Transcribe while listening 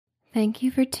Thank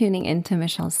you for tuning into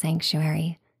Michelle's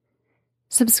Sanctuary.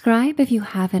 Subscribe if you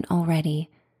haven't already,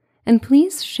 and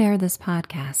please share this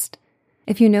podcast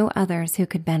if you know others who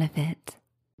could benefit.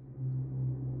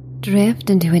 Drift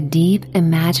into a deep,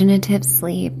 imaginative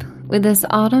sleep with this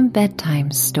autumn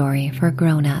bedtime story for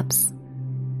grown-ups.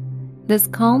 This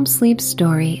calm sleep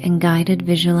story and guided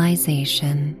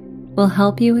visualization will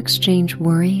help you exchange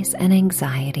worries and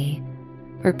anxiety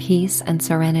for peace and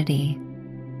serenity.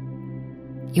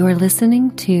 You are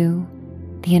listening to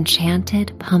The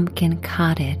Enchanted Pumpkin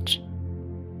Cottage.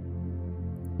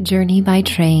 Journey by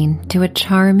train to a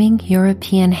charming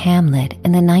European hamlet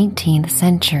in the 19th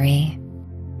century.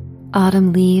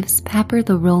 Autumn leaves pepper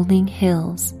the rolling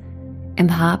hills in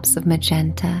pops of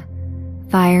magenta,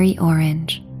 fiery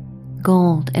orange,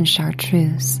 gold, and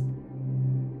chartreuse.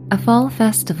 A fall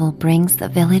festival brings the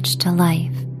village to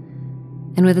life,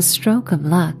 and with a stroke of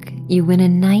luck, you win a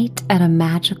night at a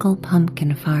magical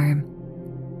pumpkin farm.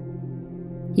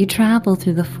 You travel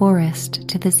through the forest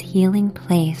to this healing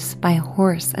place by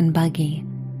horse and buggy.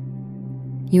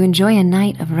 You enjoy a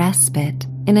night of respite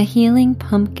in a healing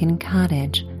pumpkin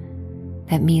cottage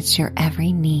that meets your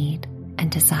every need and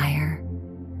desire.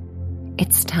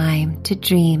 It's time to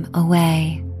dream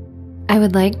away. I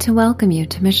would like to welcome you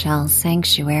to Michelle's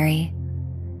Sanctuary.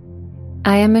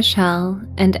 I am Michelle,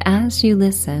 and as you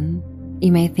listen,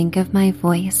 you may think of my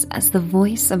voice as the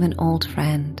voice of an old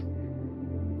friend,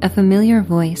 a familiar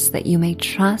voice that you may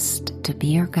trust to be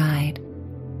your guide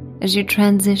as you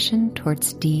transition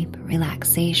towards deep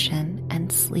relaxation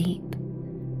and sleep.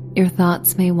 Your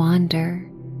thoughts may wander,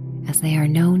 as they are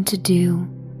known to do,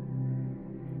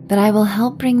 but I will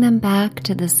help bring them back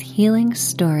to this healing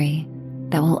story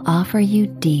that will offer you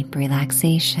deep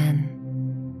relaxation.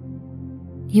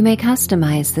 You may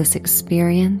customize this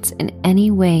experience in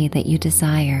any way that you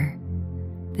desire.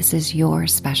 This is your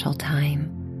special time,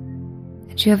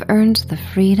 and you have earned the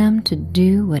freedom to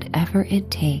do whatever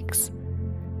it takes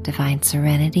to find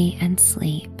serenity and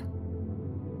sleep.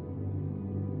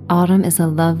 Autumn is a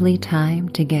lovely time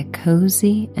to get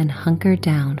cozy and hunker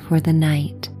down for the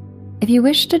night. If you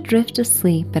wish to drift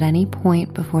asleep at any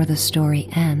point before the story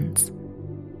ends,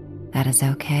 that is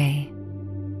okay.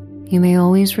 You may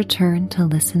always return to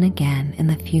listen again in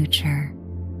the future.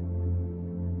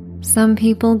 Some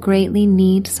people greatly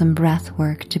need some breath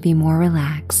work to be more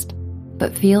relaxed,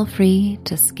 but feel free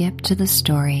to skip to the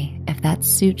story if that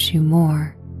suits you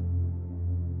more.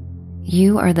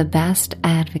 You are the best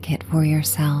advocate for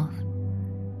yourself,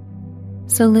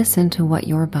 so listen to what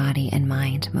your body and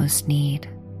mind most need.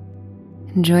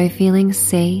 Enjoy feeling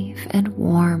safe and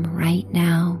warm right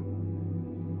now,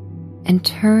 and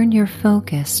turn your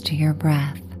focus to your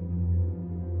breath.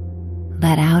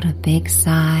 Let out a big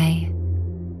sigh,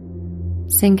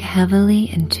 sink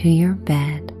heavily into your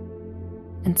bed,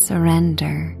 and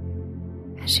surrender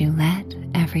as you let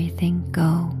everything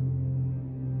go.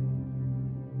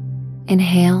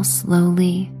 Inhale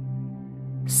slowly,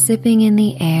 sipping in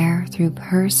the air through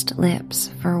pursed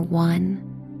lips for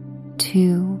 1,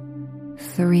 2,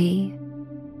 3.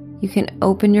 You can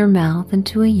open your mouth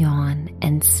into a yawn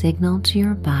and signal to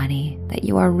your body that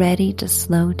you are ready to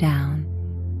slow down.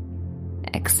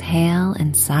 Exhale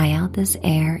and sigh out this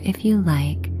air if you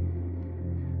like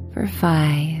for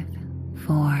 5,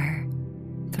 4,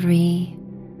 3,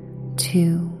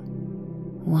 2,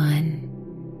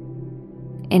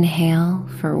 1. Inhale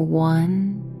for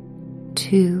 1,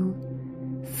 2,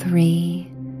 3,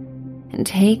 and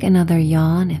take another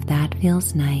yawn if that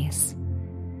feels nice.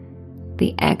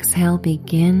 The exhale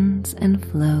begins and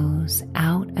flows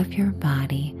out of your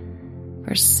body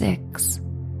for 6,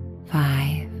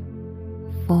 5,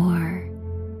 4,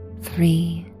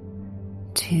 3,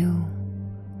 2,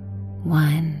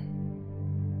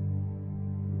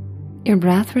 1. Your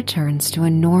breath returns to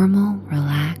a normal,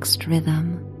 relaxed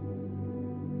rhythm.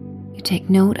 You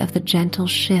take note of the gentle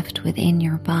shift within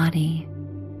your body.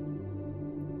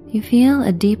 You feel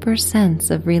a deeper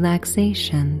sense of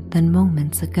relaxation than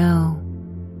moments ago.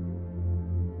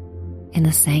 In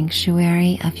the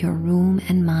sanctuary of your room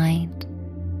and mind,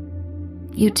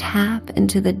 you tap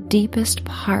into the deepest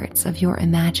parts of your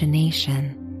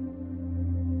imagination.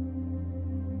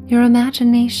 Your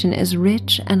imagination is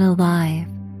rich and alive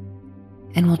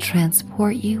and will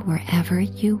transport you wherever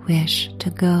you wish to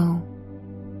go.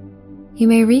 You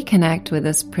may reconnect with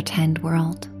this pretend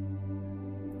world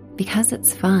because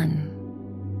it's fun.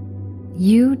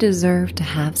 You deserve to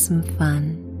have some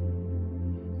fun,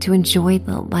 to enjoy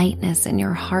the lightness in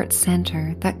your heart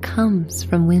center that comes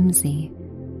from whimsy.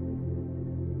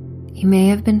 You may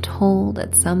have been told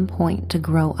at some point to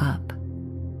grow up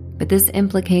but this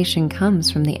implication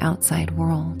comes from the outside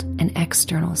world and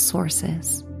external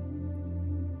sources.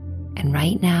 And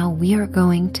right now, we are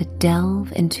going to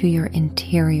delve into your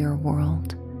interior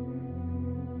world,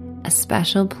 a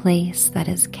special place that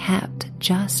is kept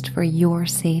just for your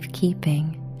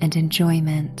safekeeping and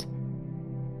enjoyment.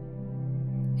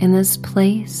 In this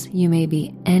place, you may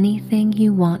be anything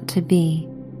you want to be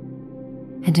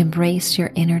and embrace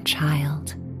your inner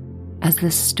child as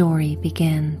this story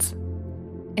begins.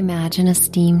 Imagine a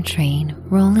steam train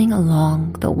rolling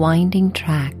along the winding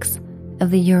tracks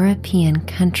of the European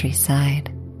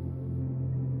countryside.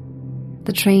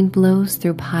 The train blows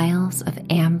through piles of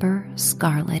amber,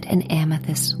 scarlet, and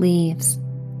amethyst leaves.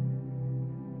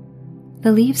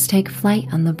 The leaves take flight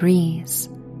on the breeze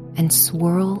and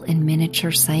swirl in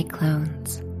miniature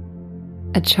cyclones.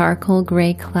 A charcoal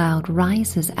gray cloud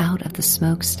rises out of the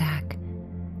smokestack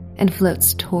and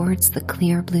floats towards the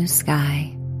clear blue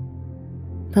sky.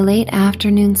 The late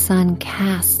afternoon sun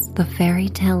casts the fairy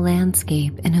tale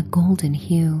landscape in a golden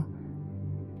hue,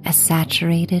 as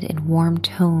saturated in warm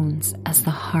tones as the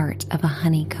heart of a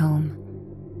honeycomb.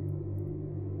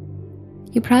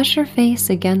 You press your face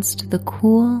against the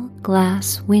cool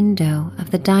glass window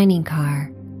of the dining car.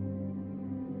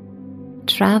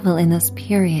 Travel in this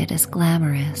period is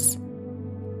glamorous,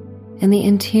 and the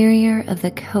interior of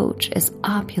the coach is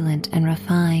opulent and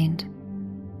refined.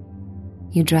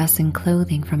 You dress in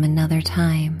clothing from another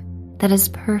time that is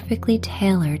perfectly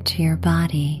tailored to your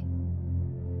body.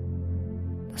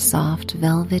 The soft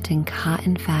velvet and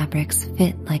cotton fabrics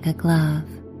fit like a glove.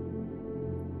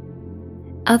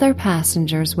 Other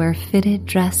passengers wear fitted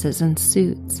dresses and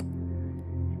suits,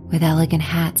 with elegant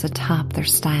hats atop their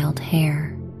styled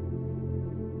hair.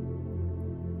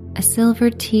 A silver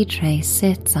tea tray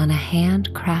sits on a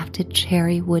hand-crafted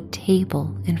cherry wood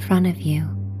table in front of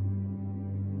you.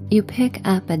 You pick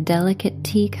up a delicate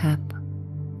teacup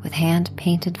with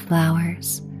hand-painted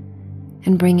flowers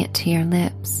and bring it to your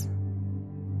lips.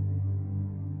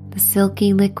 The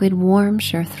silky liquid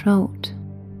warms your throat,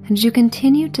 and you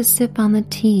continue to sip on the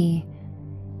tea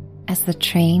as the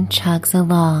train chugs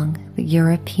along the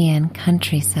European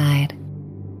countryside.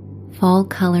 Fall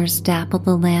colors dapple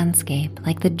the landscape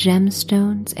like the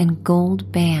gemstones and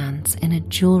gold bands in a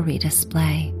jewelry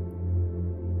display.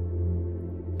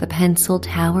 The pencil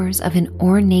towers of an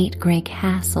ornate gray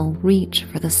castle reach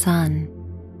for the sun.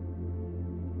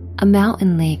 A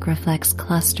mountain lake reflects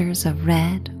clusters of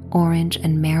red, orange,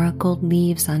 and marigold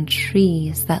leaves on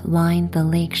trees that line the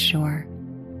lake shore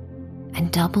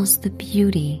and doubles the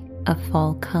beauty of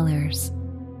fall colors.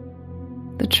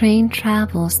 The train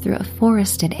travels through a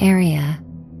forested area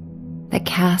that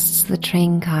casts the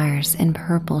train cars in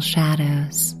purple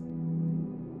shadows.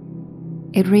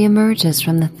 It reemerges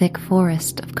from the thick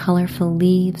forest of colorful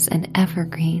leaves and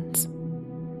evergreens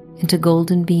into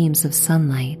golden beams of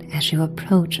sunlight as you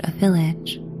approach a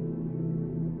village.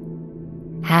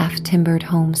 Half-timbered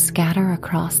homes scatter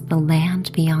across the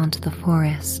land beyond the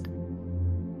forest.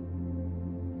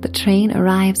 The train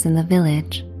arrives in the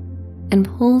village and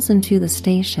pulls into the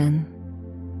station.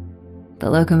 The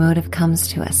locomotive comes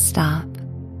to a stop,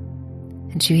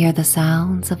 and you hear the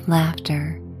sounds of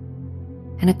laughter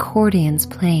and accordions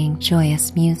playing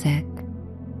joyous music.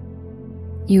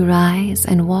 You rise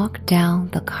and walk down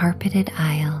the carpeted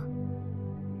aisle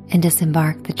and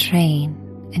disembark the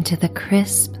train into the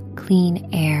crisp, clean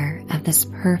air of this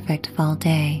perfect fall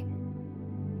day.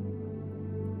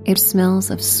 It smells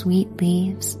of sweet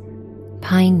leaves,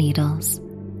 pine needles,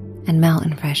 and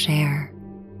mountain fresh air.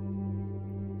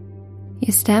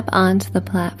 You step onto the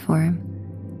platform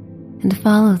and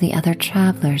follow the other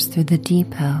travelers through the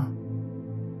depot.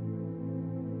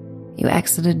 You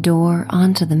exit a door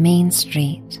onto the main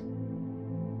street.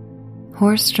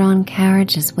 Horse-drawn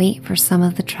carriages wait for some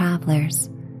of the travelers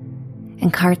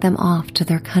and cart them off to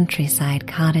their countryside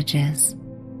cottages.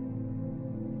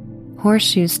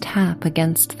 Horseshoes tap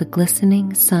against the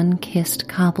glistening, sun-kissed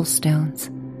cobblestones,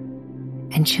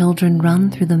 and children run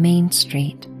through the main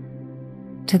street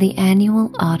to the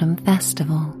annual autumn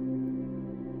festival.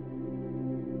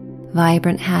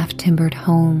 Vibrant half-timbered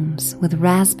homes with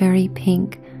raspberry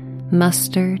pink,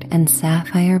 mustard, and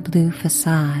sapphire blue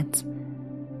facades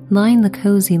line the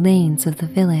cozy lanes of the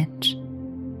village.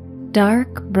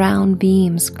 Dark brown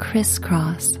beams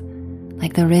crisscross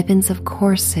like the ribbons of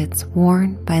corsets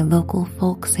worn by local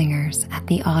folk singers at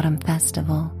the autumn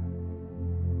festival.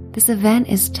 This event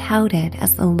is touted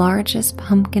as the largest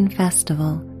pumpkin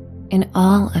festival in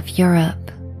all of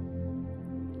Europe.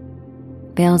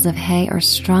 Bales of hay are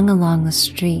strung along the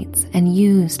streets and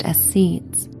used as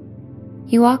seats.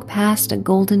 You walk past a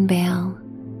golden bale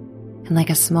and like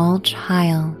a small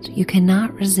child, you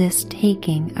cannot resist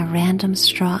taking a random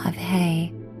straw of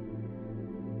hay.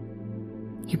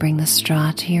 You bring the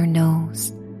straw to your nose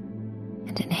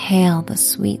and inhale the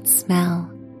sweet smell.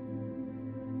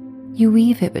 You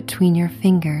weave it between your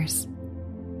fingers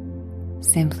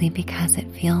simply because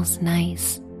it feels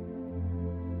nice.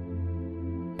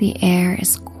 The air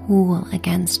is cool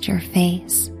against your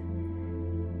face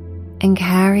and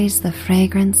carries the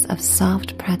fragrance of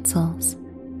soft pretzels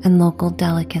and local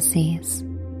delicacies.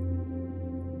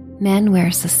 Men wear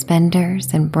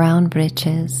suspenders and brown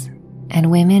breeches,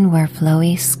 and women wear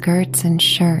flowy skirts and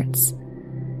shirts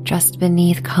dressed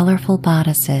beneath colorful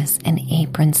bodices and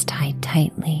aprons tied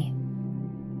tightly.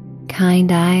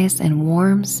 Kind eyes and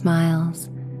warm smiles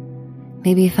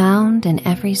may be found in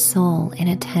every soul in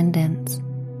attendance.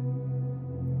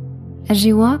 As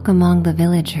you walk among the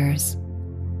villagers,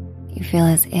 you feel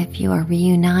as if you are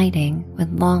reuniting with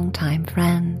longtime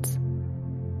friends.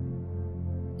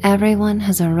 Everyone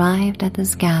has arrived at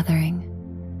this gathering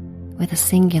with a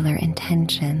singular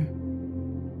intention: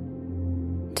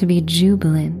 to be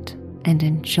jubilant and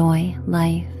enjoy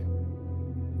life.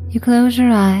 You close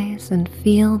your eyes and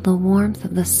feel the warmth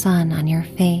of the sun on your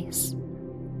face.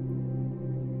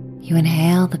 You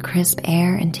inhale the crisp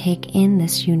air and take in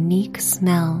this unique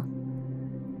smell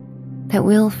that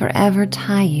will forever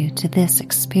tie you to this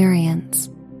experience.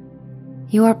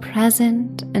 You are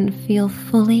present and feel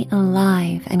fully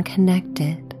alive and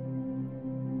connected.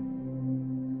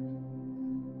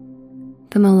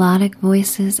 The melodic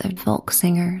voices of folk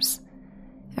singers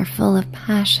are full of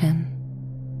passion.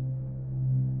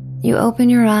 You open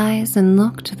your eyes and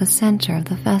look to the center of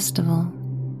the festival.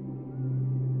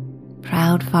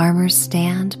 Proud farmers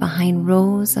stand behind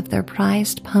rows of their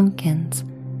prized pumpkins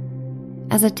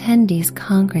as attendees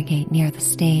congregate near the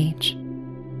stage.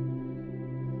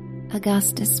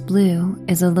 Augustus Blue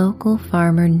is a local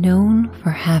farmer known for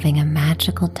having a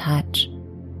magical touch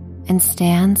and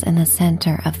stands in the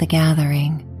center of the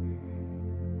gathering.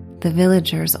 The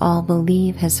villagers all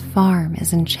believe his farm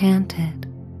is enchanted.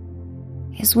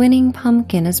 His winning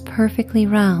pumpkin is perfectly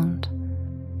round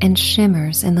and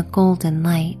shimmers in the golden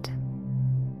light.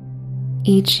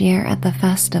 Each year at the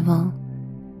festival,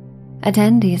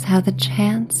 attendees have the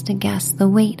chance to guess the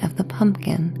weight of the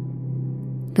pumpkin.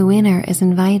 The winner is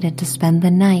invited to spend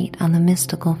the night on the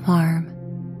mystical farm.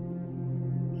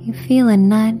 You feel a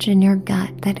nudge in your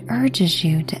gut that urges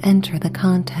you to enter the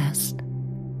contest.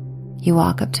 You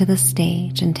walk up to the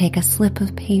stage and take a slip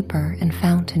of paper and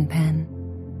fountain pen.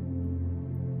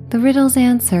 The riddle's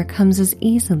answer comes as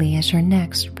easily as your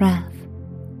next breath.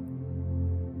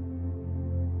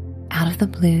 Out of the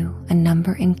blue, a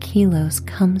number in kilos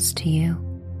comes to you.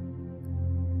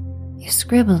 You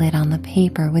scribble it on the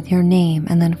paper with your name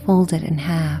and then fold it in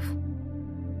half.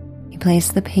 You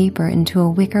place the paper into a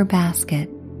wicker basket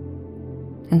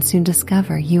and soon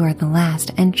discover you are the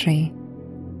last entry.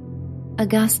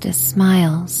 Augustus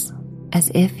smiles as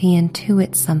if he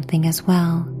intuits something as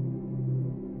well,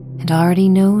 and already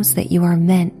knows that you are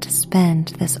meant to spend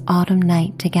this autumn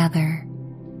night together.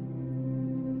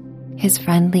 His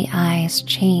friendly eyes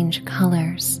change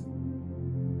colors.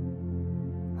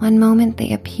 One moment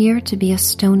they appear to be a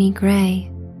stony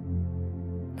gray,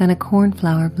 then a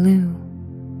cornflower blue,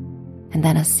 and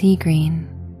then a sea green.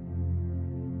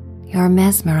 You are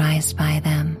mesmerized by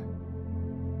them.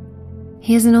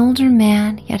 He is an older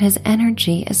man, yet his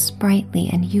energy is sprightly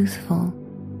and youthful.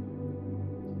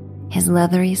 His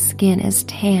leathery skin is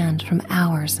tanned from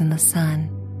hours in the sun.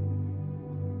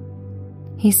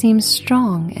 He seems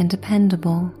strong and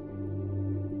dependable.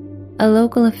 A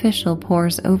local official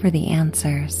pores over the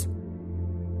answers,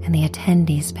 and the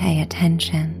attendees pay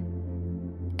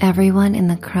attention. Everyone in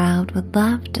the crowd would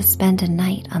love to spend a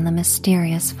night on the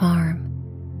mysterious farm.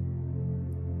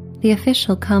 The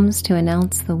official comes to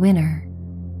announce the winner,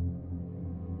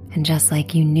 and just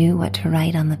like you knew what to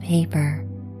write on the paper,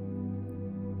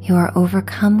 you are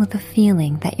overcome with the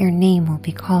feeling that your name will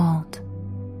be called.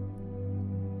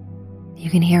 You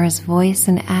can hear his voice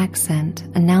and accent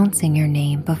announcing your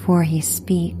name before he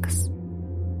speaks.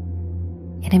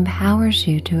 It empowers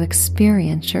you to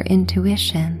experience your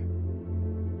intuition.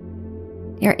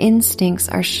 Your instincts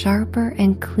are sharper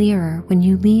and clearer when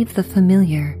you leave the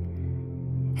familiar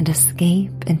and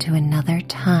escape into another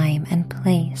time and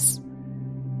place.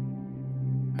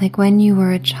 Like when you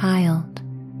were a child,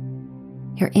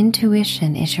 your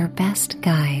intuition is your best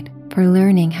guide for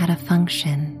learning how to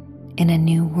function in a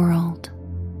new world.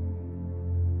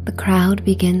 The crowd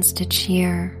begins to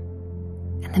cheer,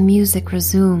 and the music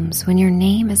resumes when your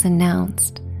name is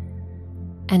announced,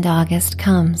 and August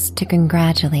comes to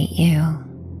congratulate you.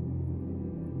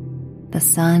 The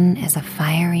sun is a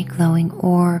fiery glowing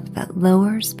orb that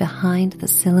lowers behind the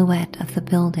silhouette of the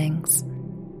buildings.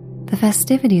 The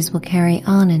festivities will carry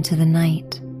on into the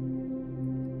night,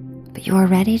 but you are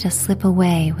ready to slip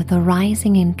away with a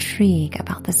rising intrigue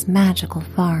about this magical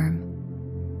farm.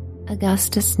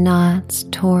 Augustus nods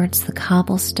towards the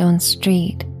cobblestone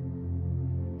street,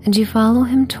 and you follow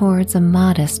him towards a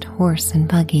modest horse and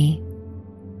buggy.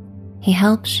 He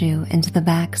helps you into the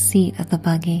back seat of the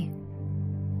buggy.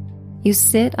 You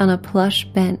sit on a plush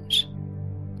bench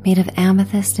made of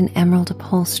amethyst and emerald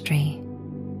upholstery.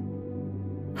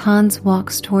 Hans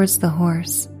walks towards the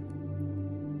horse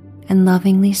and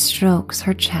lovingly strokes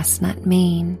her chestnut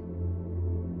mane.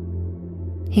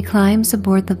 He climbs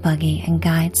aboard the buggy and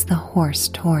guides the horse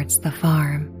towards the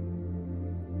farm.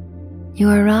 You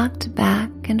are rocked back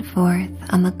and forth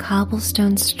on the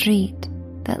cobblestone street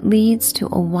that leads to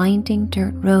a winding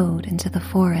dirt road into the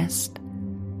forest.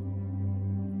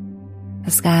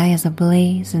 The sky is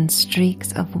ablaze in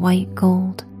streaks of white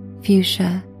gold,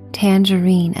 fuchsia,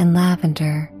 tangerine, and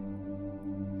lavender.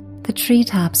 The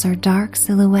treetops are dark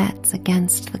silhouettes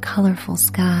against the colorful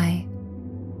sky.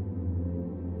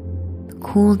 The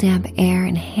cool, damp air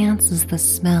enhances the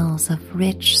smells of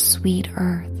rich, sweet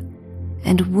earth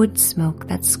and wood smoke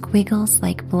that squiggles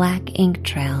like black ink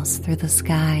trails through the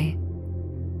sky.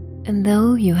 And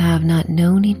though you have not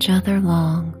known each other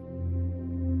long,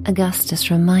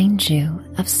 Augustus reminds you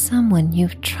of someone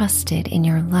you've trusted in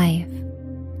your life,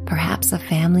 perhaps a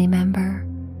family member,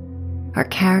 or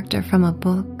character from a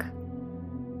book,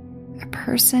 a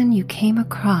person you came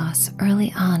across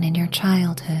early on in your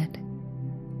childhood.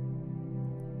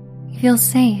 You feel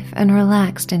safe and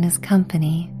relaxed in his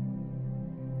company.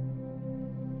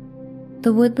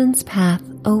 The woodland's path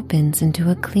opens into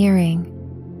a clearing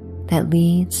that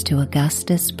leads to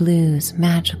Augustus Blue's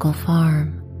magical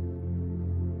farm.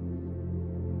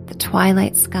 The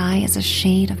twilight sky is a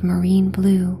shade of marine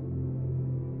blue,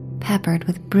 peppered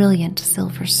with brilliant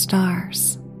silver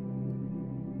stars.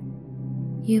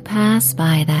 You pass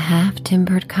by the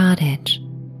half-timbered cottage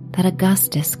that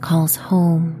Augustus calls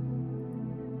home.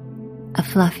 A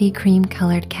fluffy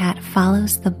cream-colored cat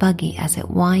follows the buggy as it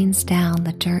winds down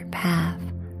the dirt path.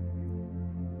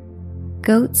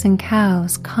 Goats and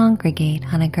cows congregate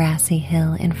on a grassy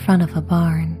hill in front of a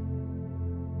barn.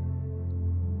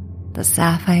 The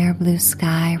sapphire blue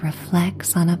sky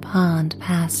reflects on a pond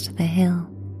past the hill.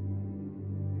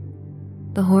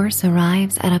 The horse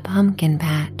arrives at a pumpkin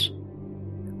patch,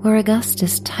 where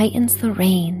Augustus tightens the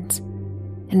reins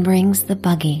and brings the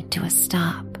buggy to a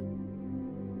stop.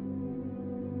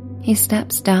 He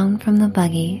steps down from the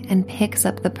buggy and picks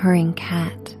up the purring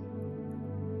cat.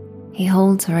 He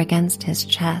holds her against his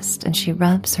chest and she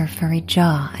rubs her furry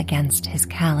jaw against his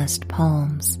calloused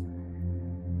palms.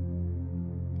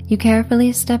 You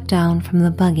carefully step down from the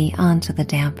buggy onto the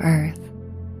damp earth.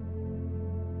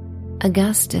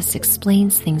 Augustus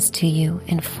explains things to you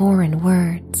in foreign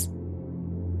words.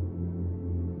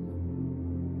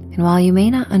 And while you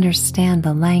may not understand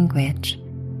the language,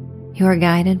 you are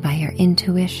guided by your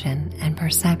intuition and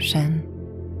perception.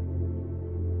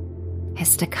 His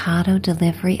staccato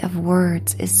delivery of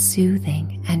words is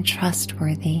soothing and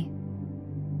trustworthy.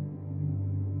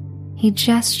 He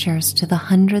gestures to the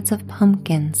hundreds of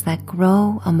pumpkins that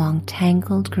grow among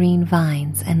tangled green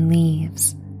vines and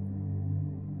leaves.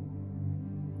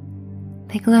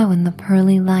 They glow in the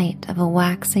pearly light of a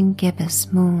waxing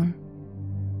gibbous moon.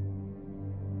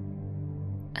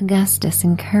 Augustus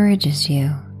encourages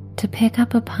you to pick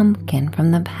up a pumpkin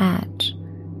from the patch,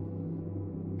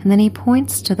 and then he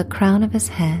points to the crown of his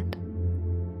head,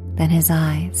 then his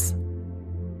eyes,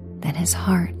 then his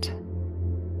heart.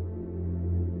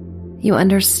 You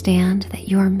understand that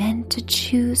you are meant to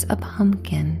choose a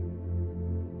pumpkin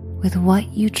with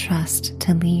what you trust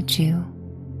to lead you.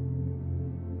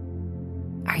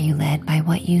 Are you led by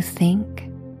what you think,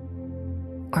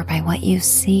 or by what you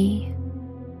see,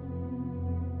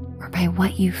 or by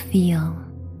what you feel?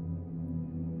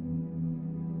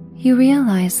 You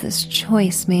realize this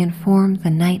choice may inform the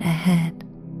night ahead.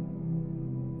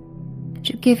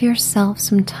 You give yourself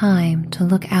some time to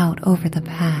look out over the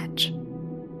patch.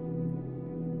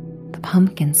 The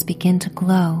pumpkins begin to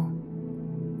glow,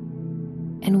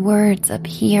 and words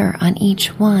appear on each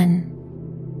one: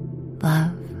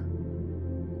 love,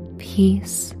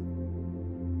 peace,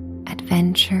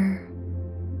 adventure,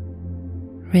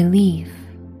 relief,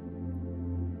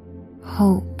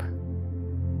 hope,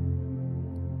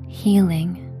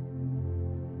 healing,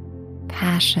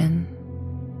 passion,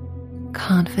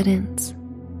 confidence,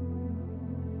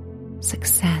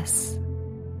 success,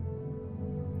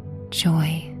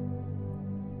 joy.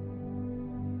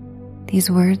 These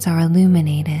words are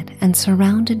illuminated and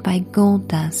surrounded by gold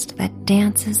dust that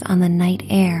dances on the night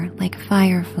air like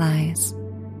fireflies.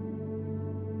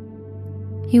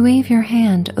 You wave your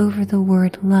hand over the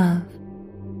word love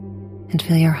and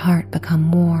feel your heart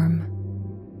become warm.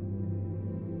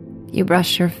 You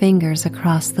brush your fingers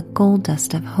across the gold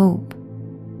dust of hope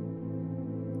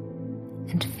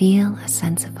and feel a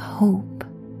sense of hope.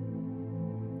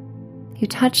 You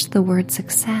touch the word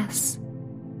success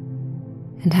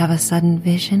and have a sudden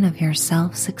vision of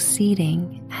yourself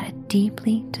succeeding at a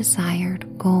deeply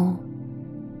desired goal.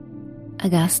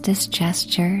 Augustus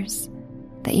gestures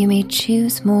that you may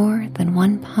choose more than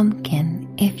one pumpkin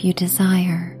if you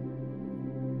desire.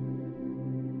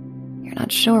 You're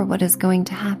not sure what is going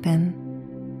to happen,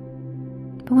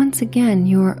 but once again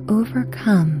you are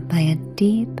overcome by a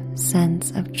deep sense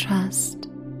of trust.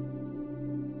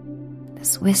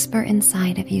 This whisper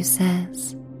inside of you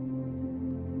says,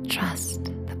 trust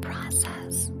the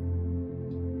process.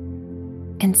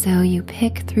 And so you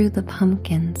pick through the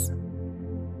pumpkins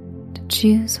to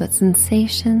choose what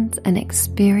sensations and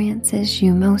experiences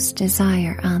you most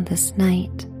desire on this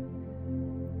night.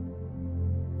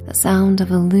 The sound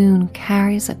of a loon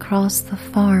carries across the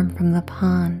farm from the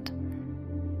pond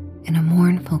in a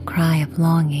mournful cry of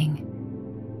longing.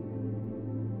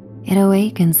 It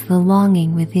awakens the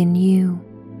longing within you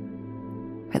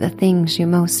for the things you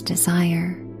most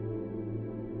desire.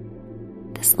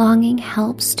 This longing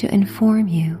helps to inform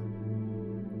you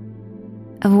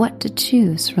of what to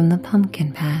choose from the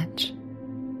pumpkin patch.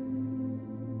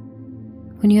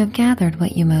 When you have gathered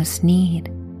what you most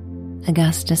need,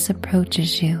 Augustus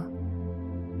approaches you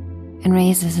and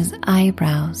raises his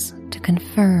eyebrows to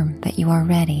confirm that you are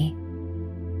ready.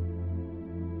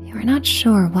 You are not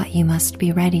sure what you must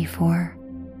be ready for,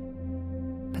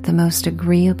 but the most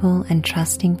agreeable and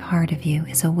trusting part of you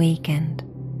is awakened.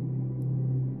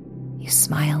 You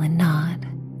smile and nod.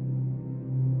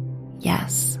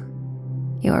 Yes,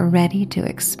 you are ready to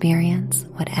experience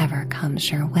whatever comes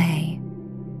your way.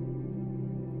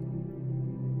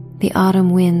 The autumn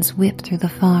winds whip through the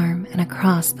farm and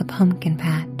across the pumpkin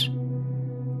patch.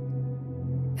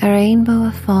 A rainbow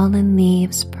of fallen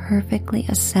leaves perfectly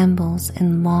assembles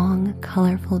in long,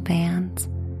 colorful bands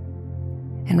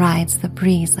and rides the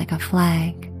breeze like a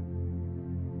flag.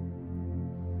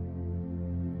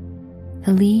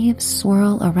 The leaves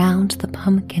swirl around the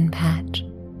pumpkin patch,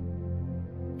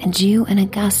 and you and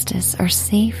Augustus are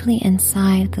safely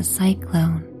inside the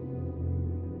cyclone.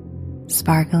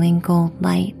 Sparkling gold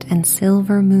light and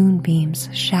silver moonbeams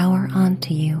shower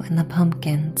onto you and the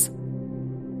pumpkins.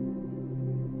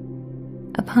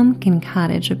 A pumpkin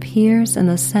cottage appears in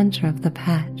the center of the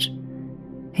patch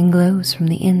and glows from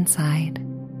the inside.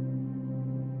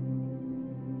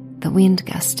 The wind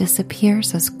gust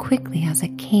disappears as quickly as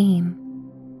it came,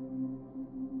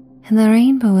 and the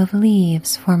rainbow of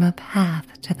leaves form a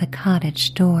path to the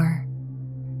cottage door.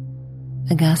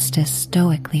 Augustus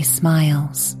stoically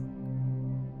smiles.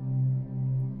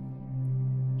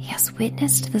 He has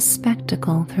witnessed the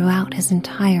spectacle throughout his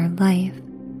entire life,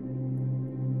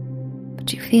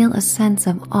 but you feel a sense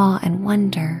of awe and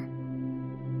wonder.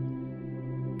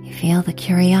 You feel the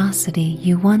curiosity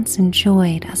you once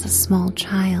enjoyed as a small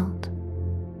child.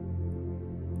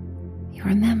 You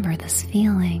remember this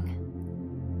feeling.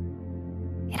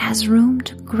 It has room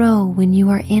to grow when you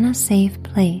are in a safe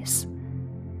place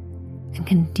and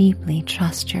can deeply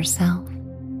trust yourself.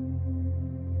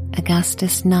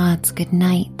 Augustus nods good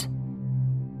night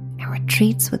and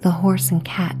retreats with the horse and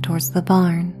cat towards the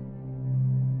barn.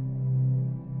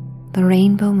 The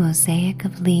rainbow mosaic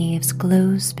of leaves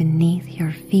glows beneath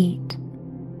your feet.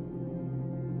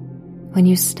 When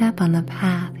you step on the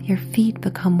path, your feet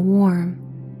become warm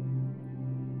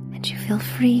and you feel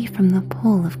free from the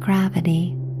pull of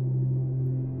gravity.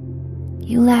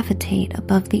 You levitate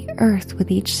above the earth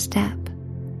with each step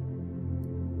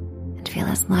and feel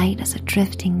as light as a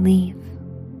drifting leaf.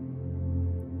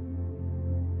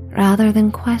 Rather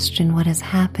than question what is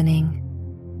happening,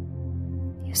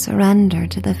 you surrender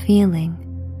to the feeling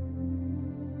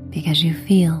because you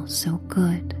feel so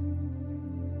good.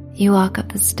 You walk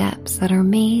up the steps that are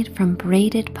made from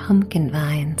braided pumpkin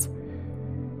vines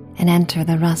and enter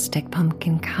the rustic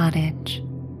pumpkin cottage.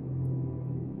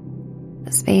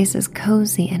 The space is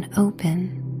cozy and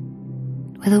open,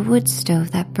 with a wood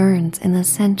stove that burns in the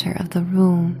center of the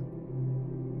room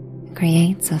and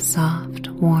creates a soft,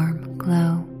 warm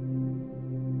glow.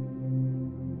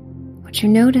 What you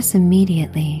notice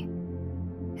immediately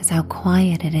is how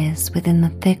quiet it is within the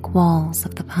thick walls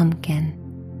of the pumpkin.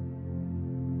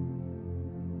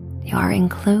 You are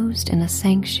enclosed in a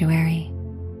sanctuary,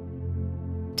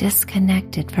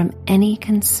 disconnected from any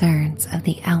concerns of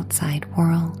the outside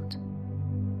world.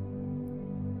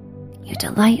 You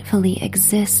delightfully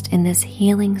exist in this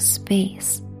healing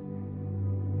space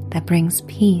that brings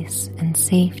peace and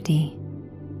safety.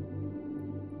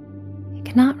 You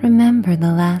cannot remember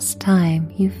the last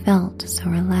time you felt so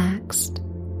relaxed.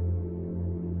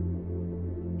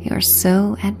 You are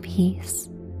so at peace,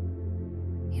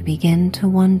 you begin to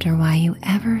wonder why you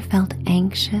ever felt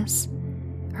anxious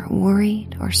or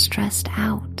worried or stressed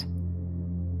out.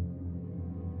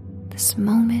 This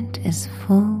moment is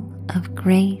full of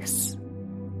grace.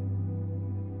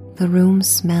 The room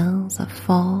smells of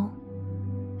fall,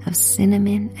 of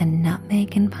cinnamon and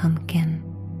nutmeg and pumpkin,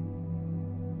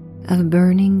 of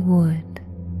burning wood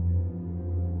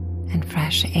and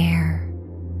fresh air.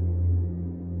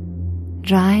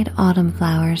 Dried autumn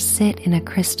flowers sit in a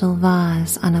crystal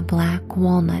vase on a black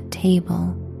walnut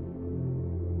table.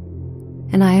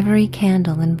 An ivory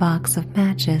candle and box of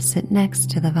matches sit next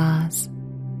to the vase.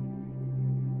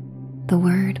 The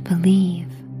word believe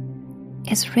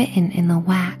is written in the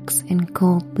wax in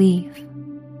gold leaf.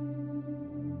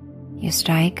 You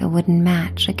strike a wooden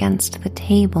match against the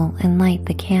table and light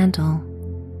the candle.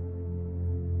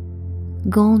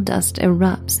 Gold dust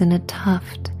erupts in a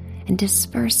tuft and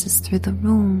disperses through the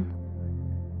room,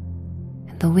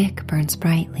 and the wick burns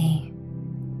brightly.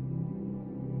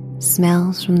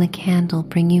 Smells from the candle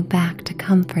bring you back to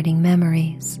comforting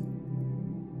memories.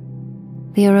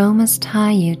 The aromas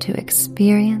tie you to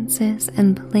experiences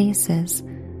and places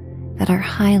that are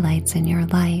highlights in your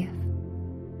life.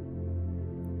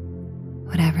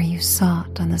 Whatever you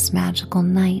sought on this magical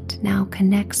night now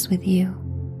connects with you.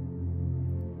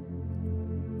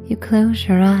 You close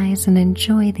your eyes and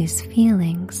enjoy these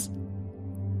feelings.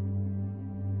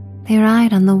 They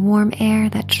ride on the warm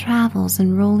air that travels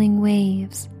in rolling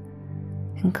waves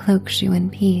and cloaks you in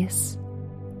peace.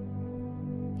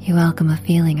 You welcome a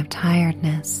feeling of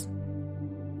tiredness,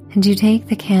 and you take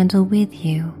the candle with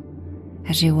you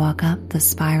as you walk up the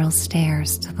spiral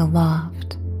stairs to the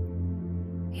loft.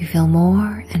 You feel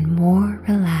more and more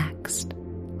relaxed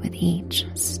with each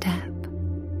step.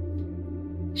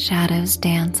 Shadows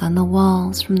dance on the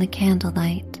walls from the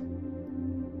candlelight.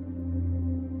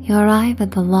 You arrive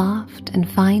at the loft and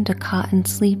find a cotton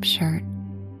sleep shirt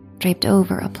draped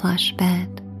over a plush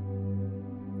bed.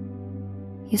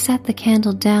 You set the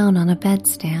candle down on a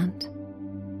bedstand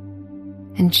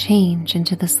and change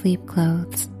into the sleep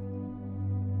clothes.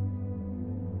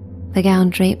 The gown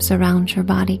drapes around your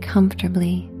body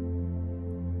comfortably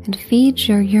and feeds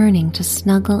your yearning to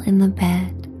snuggle in the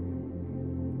bed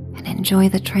and enjoy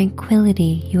the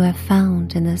tranquility you have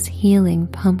found in this healing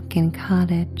pumpkin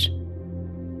cottage.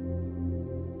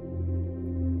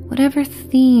 Whatever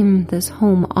theme this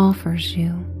home offers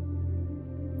you,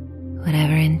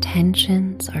 whatever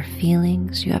intentions or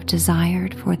feelings you have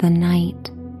desired for the night,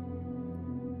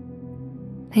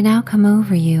 they now come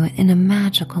over you in a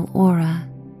magical aura.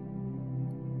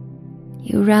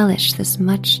 You relish this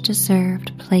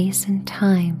much-deserved place and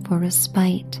time for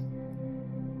respite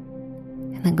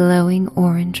in the glowing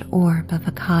orange orb of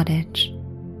a cottage.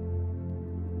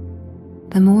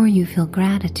 The more you feel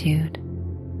gratitude,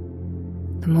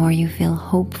 the more you feel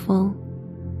hopeful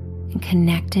and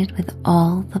connected with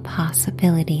all the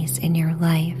possibilities in your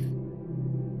life.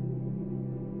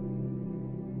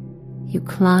 You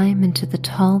climb into the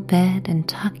tall bed and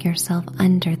tuck yourself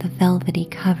under the velvety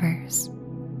covers.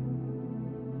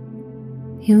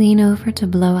 You lean over to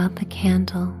blow out the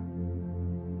candle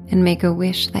and make a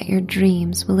wish that your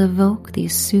dreams will evoke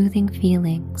these soothing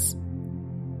feelings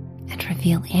and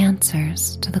reveal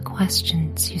answers to the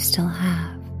questions you still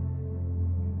have.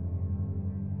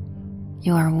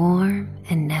 You are warm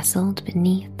and nestled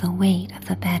beneath the weight of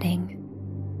the bedding.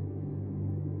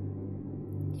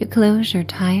 You close your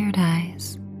tired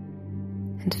eyes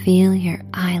and feel your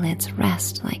eyelids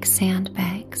rest like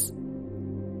sandbags.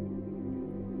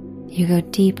 You go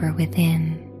deeper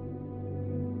within.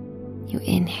 You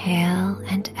inhale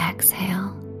and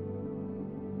exhale.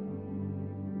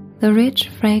 The rich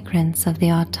fragrance of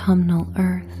the autumnal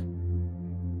earth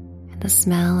and the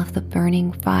smell of the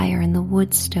burning fire in the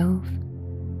wood stove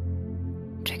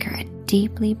trigger a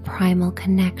deeply primal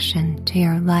connection to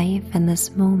your life and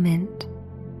this moment.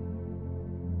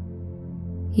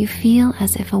 You feel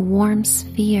as if a warm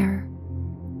sphere,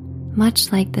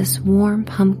 much like this warm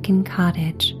pumpkin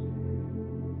cottage,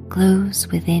 glows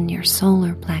within your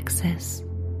solar plexus.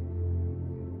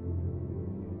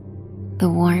 The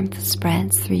warmth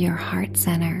spreads through your heart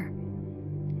center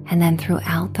and then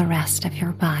throughout the rest of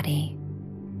your body.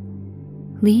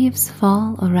 Leaves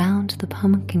fall around the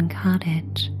pumpkin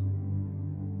cottage,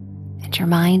 and and your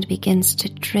mind begins to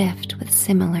drift with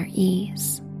similar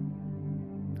ease,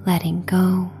 letting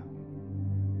go.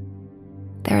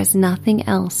 There is nothing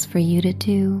else for you to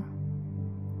do.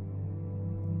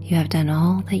 You have done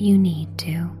all that you need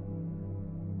to.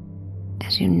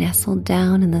 As you nestle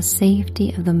down in the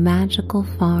safety of the magical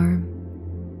farm,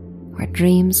 where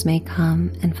dreams may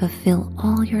come and fulfill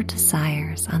all your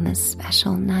desires on this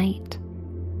special night.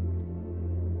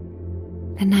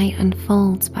 The night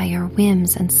unfolds by your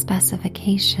whims and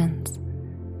specifications.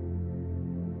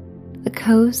 The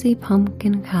cozy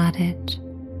pumpkin cottage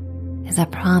is a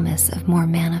promise of more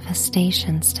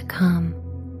manifestations to come.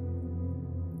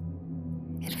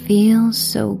 It feels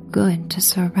so good to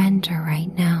surrender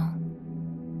right now.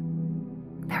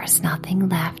 There is nothing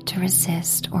left to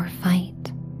resist or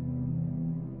fight.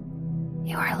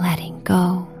 You are letting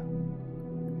go,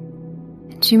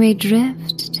 and you may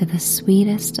drift to the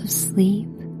sweetest of sleep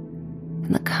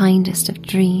and the kindest of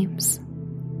dreams.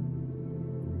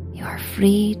 You are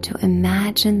free to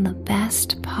imagine the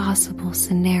best possible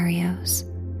scenarios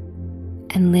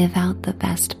and live out the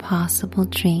best possible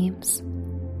dreams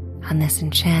on this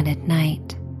enchanted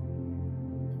night.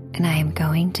 And I am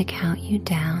going to count you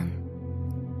down.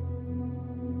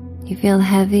 You feel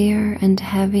heavier and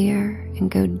heavier and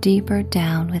go deeper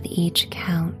down with each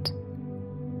count,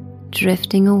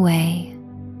 drifting away,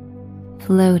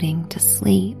 floating to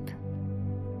sleep.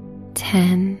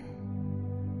 10,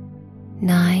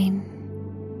 9,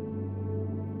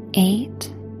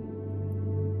 8,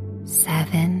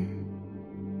 7,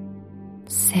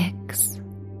 6,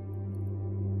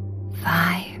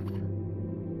 5,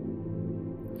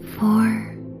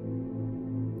 4,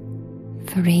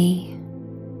 3,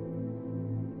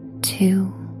 2,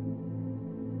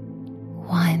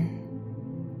 1.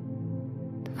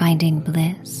 Finding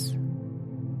bliss,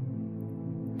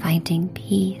 finding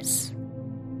peace,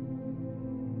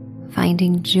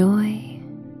 finding joy,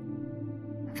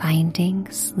 finding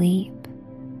sleep.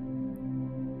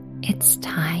 It's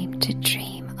time to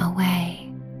dream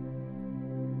away.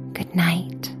 Good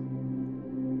night.